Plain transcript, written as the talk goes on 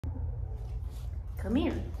Come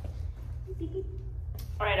here.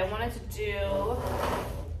 All right, I wanted to do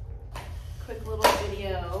a quick little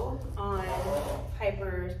video on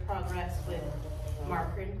Piper's progress with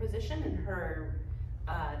marker inquisition and her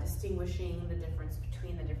distinguishing the difference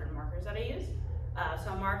between the different markers that I use.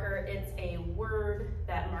 So a marker, it's a word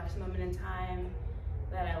that marks a moment in time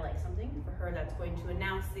that I like something. For her, that's going to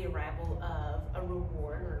announce the arrival of a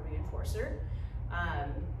reward or a reinforcer.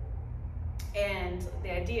 And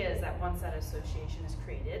the idea is that once that association is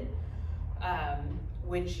created,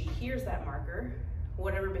 when she hears that marker,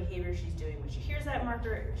 whatever behavior she's doing when she hears that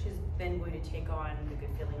marker, she's then going to take on the good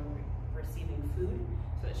feeling of receiving food,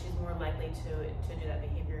 so that she's more likely to do that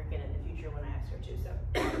behavior again in the future when I ask her to. So,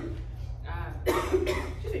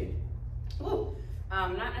 excuse me. Woo.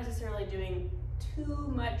 Not necessarily doing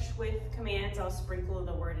too much with commands. I'll sprinkle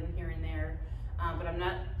the word in here and there, but I'm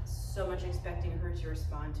not so much expecting her to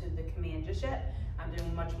respond to the command just yet. I'm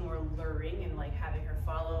doing much more luring and like having her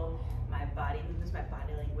follow my body movements, my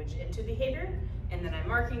body language into behavior, and then I'm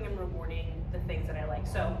marking and rewarding the things that I like.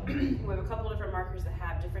 So we have a couple different markers that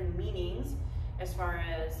have different meanings as far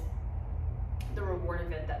as the reward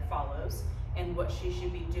event that follows and what she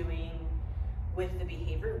should be doing with the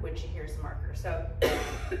behavior when she hears the marker. So,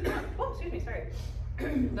 oh, excuse me, sorry.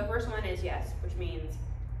 The first one is yes, which means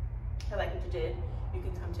I like what you did. You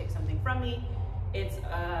can come take something from me. It's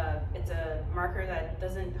a marker that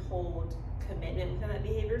doesn't hold commitment within that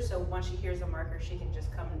behavior. So once she hears the marker, she can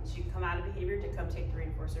come out of behavior to come take the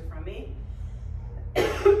reinforcer from me.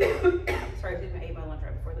 Sorry, I ate my lunch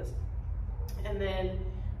right before this. And then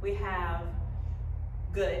we have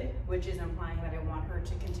good, which is implying that I want her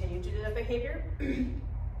to continue to do that behavior.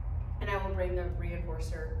 And I will bring the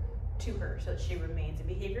reinforcer to her so that she remains in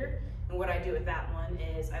behavior. And what I do with that one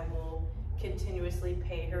is I will continuously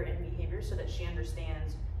pay her in behavior so that she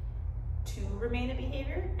understands to remain in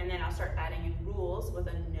behavior, and then I'll start adding in rules with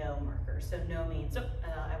a no marker. So no means,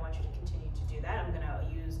 I want you to continue to do that. I'm gonna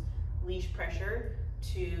use leash pressure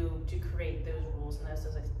to create those rules and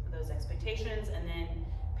those expectations, and then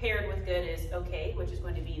paired with good is okay, which is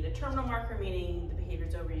going to be the terminal marker, meaning the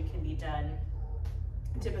behavior's over, you can be done.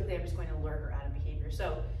 Typically, I'm just going to lure her out of behavior.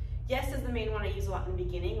 So yes is the main one I use a lot in the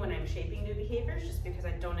beginning when I'm shaping new behaviors, just because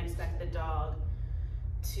I don't expect the dog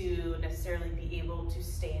to necessarily be able to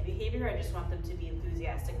stay in behavior. I just want them to be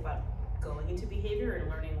enthusiastic about going into behavior and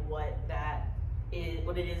learning what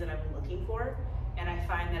it is that I'm looking for. And I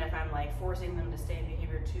find that if I'm like forcing them to stay in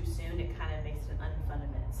behavior too soon, it kind of makes it an unfun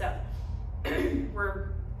event. So we're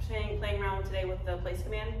playing around today with the place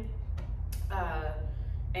command,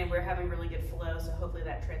 and we're having really good flow, so hopefully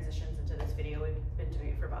that transitions into this video. We've been doing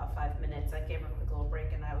it for about 5 minutes. I gave her a quick little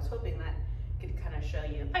break, and I was hoping that could kind of show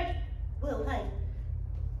you, hi,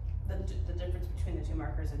 the difference between the two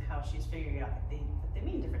markers and how she's figuring out that they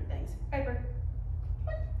mean different things. Piper,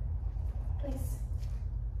 please.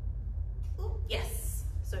 Ooh, yes.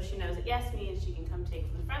 So she knows that yes means she can come take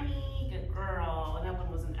food from me. Good girl. And that one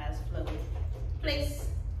wasn't as flowy. Place.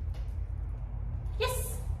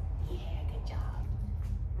 Yes. Yeah, good job.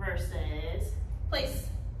 Versus place.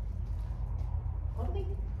 What do we?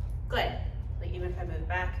 Good. Like even if I move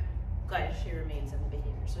back, good. She remains in the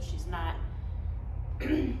behavior. So she's not.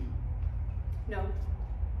 No.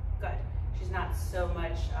 Good. She's not so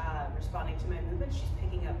much responding to my movement. She's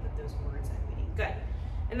picking up that those words I'm reading. Good.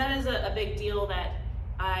 And that is a big deal that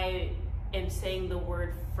I am saying the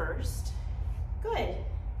word first. Good.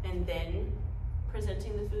 And then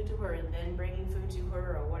presenting the food to her, and then bringing food to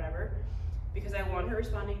her or whatever, because I want her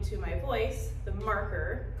responding to my voice, the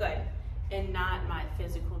marker, good, and not my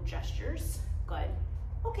physical gestures. Good.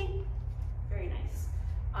 Okay. Very nice.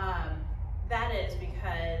 That is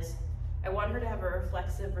because I want her to have a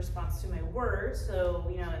reflexive response to my words. So,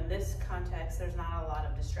 you know, in this context, there's not a lot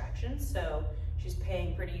of distractions. So she's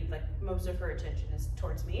paying most of her attention is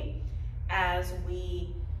towards me. As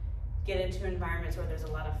we get into environments where there's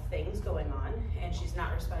a lot of things going on and she's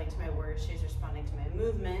not responding to my words, she's responding to my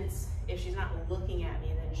movements. If she's not looking at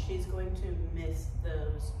me, then she's going to miss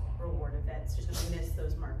those reward events. She's going to miss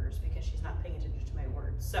those markers because she's not paying attention to my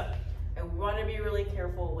words. So I want to be really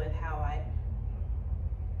careful with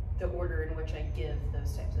the order in which I give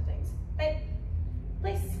those types of things.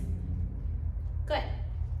 Place. Good.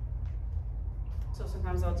 So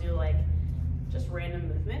sometimes I'll do like just random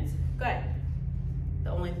movements. Good.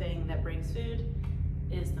 The only thing that brings food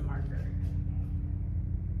is the marker.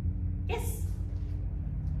 Yes.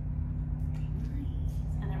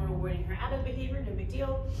 And then we're rewarding her out of behavior, no big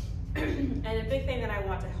deal. And a big thing that I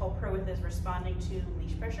want to help her with is responding to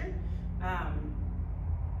leash pressure.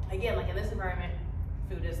 Again, like in this environment,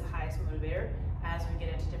 food is the highest motivator. As we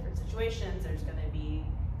get into different situations, there's going to be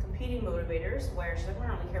repeating motivators where she's like, I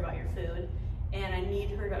don't really care about your food. And I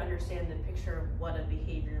need her to understand the picture of what a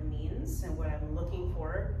behavior means and what I'm looking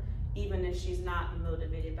for. Even if she's not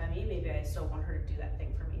motivated by me, maybe I still want her to do that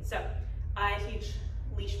thing for me. So I teach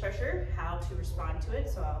leash pressure, how to respond to it.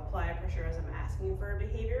 So I'll apply pressure as I'm asking for a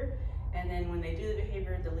behavior. And then when they do the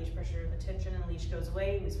behavior, the leash pressure, the tension and leash goes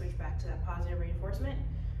away, and we switch back to that positive reinforcement.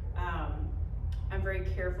 I'm very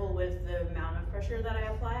careful with the amount of pressure that I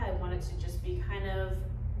apply. I want it to just be kind of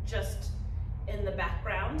just in the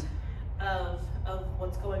background of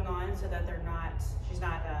what's going on, so that she's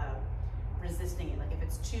not resisting it. Like if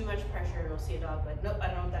it's too much pressure, you'll see a dog like, nope, I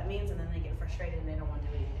don't know what that means, and then they get frustrated and they don't want to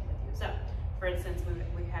do anything with you. So for instance,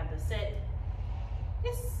 we have the sit.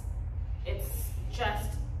 Yes, it's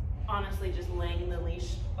just honestly just laying the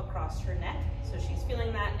leash across her neck. So she's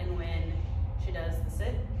feeling that, and when she does the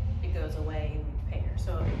sit, it goes away and we pay her.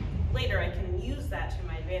 So later I can use that to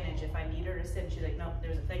my advantage. If I need her to sit and she's like, nope,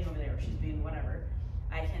 there's a thing over there, or she's being whatever,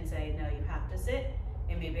 I can say, no, you have to sit,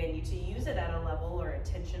 and maybe I need to use it at a level or a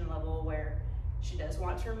tension level where she does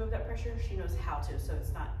want to remove that pressure. She knows how to, so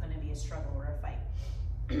it's not going to be a struggle or a fight.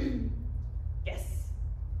 Yes,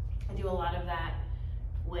 I do a lot of that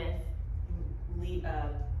with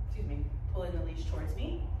pulling the leash towards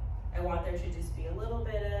me. I want there to just be a little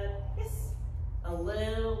bit of, yes, a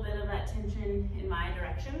little bit of that tension in my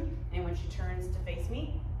direction. And when she turns to face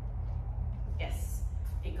me, yes,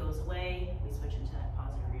 it goes away. We switch into that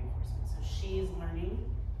positive reinforcement. So she's learning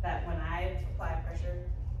that when I apply pressure,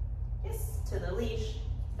 yes, to the leash,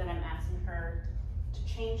 that I'm asking her to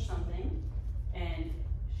change something, and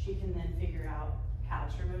she can then figure out how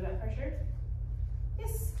to remove that pressure,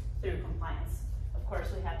 yes, through compliance. Of course,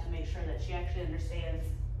 we have to make sure that she actually understands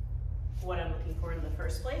what I'm looking for in the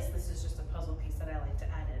first place. This is just a puzzle piece that I like to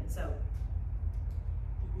add in. So,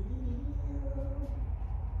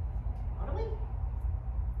 audibly.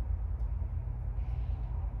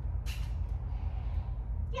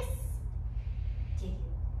 Yes.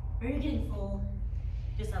 Very good, full.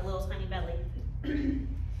 Just that little tiny belly.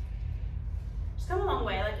 She's come a long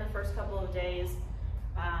way. Like her first couple of days,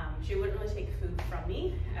 she wouldn't really take food from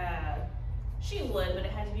me. She would, but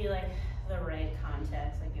it had to be like the right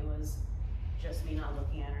context. Like it was just me not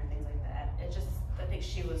looking at her and things like that. I think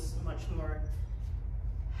she was much more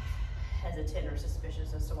hesitant or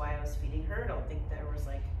suspicious as to why I was feeding her. I don't think there was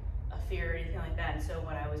like a fear or anything like that. And so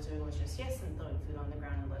what I was doing was just yes, and throwing food on the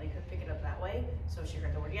ground and letting her pick it up that way. So she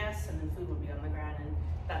heard the word yes, and then food would be on the ground. And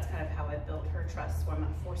that's kind of how I built her trust, where I'm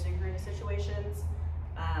not forcing her into situations.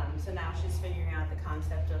 So now she's figuring out the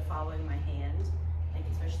concept of following my hand, like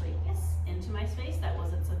especially yes, into my space. That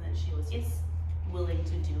wasn't something that she was willing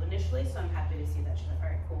to do initially. So I'm happy to see that. She's like, all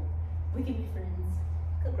right, cool. We can be friends.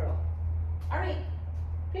 Good girl. All right.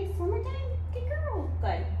 Great. One more time. Good girl.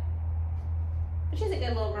 Good. But she's a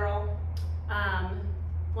good little girl.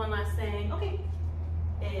 One last thing. Okay.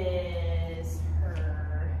 Is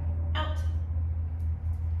her out.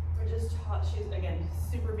 We're just taught, she's again,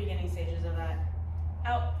 super beginning stages of that.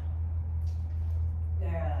 Out.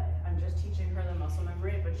 I'm just teaching her the muscle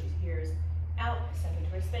memory, but she hears out, step into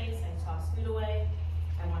her space, I toss food away.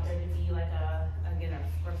 I want there to be like a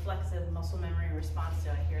reflexive muscle memory response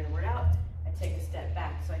to I hear the word out. I take a step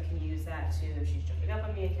back so I can use that to, if she's jumping up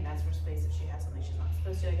on me, I can ask for space. If she has something she's not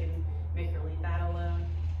supposed to, I can make her leave that alone.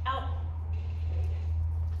 Out.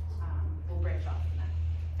 We'll branch off from that.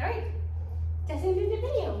 All right. That's the end of the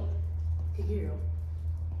video. Good girl.